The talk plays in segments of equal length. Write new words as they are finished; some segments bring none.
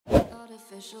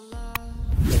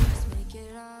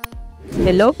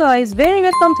Hello guys, very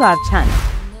welcome to our channel.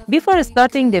 Before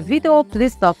starting the video,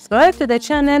 please subscribe to the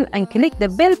channel and click the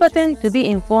bell button to be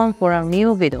informed for our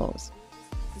new videos.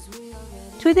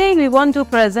 Today we want to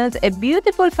present a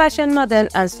beautiful fashion model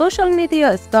and social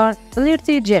media star,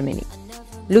 Flirty Gemini.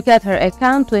 Look at her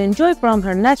account to enjoy from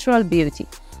her natural beauty.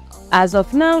 As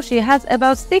of now, she has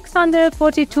about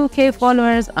 642k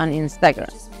followers on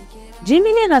Instagram.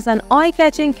 Gemini has an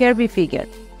eye-catching curvy figure.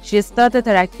 She started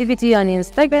her activity on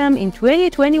Instagram in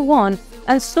 2021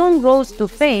 and soon rose to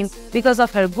fame because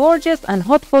of her gorgeous and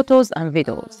hot photos and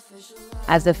videos.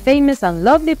 As a famous and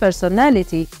lovely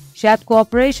personality, she had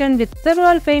cooperation with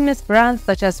several famous brands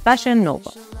such as Fashion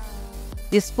Nova.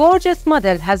 This gorgeous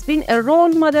model has been a role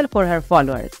model for her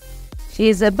followers. She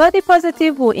is a body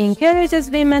positive who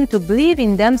encourages women to believe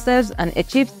in themselves and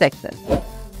achieve success.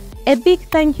 A big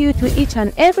thank you to each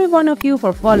and every one of you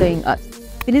for following us.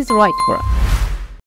 Please write for us.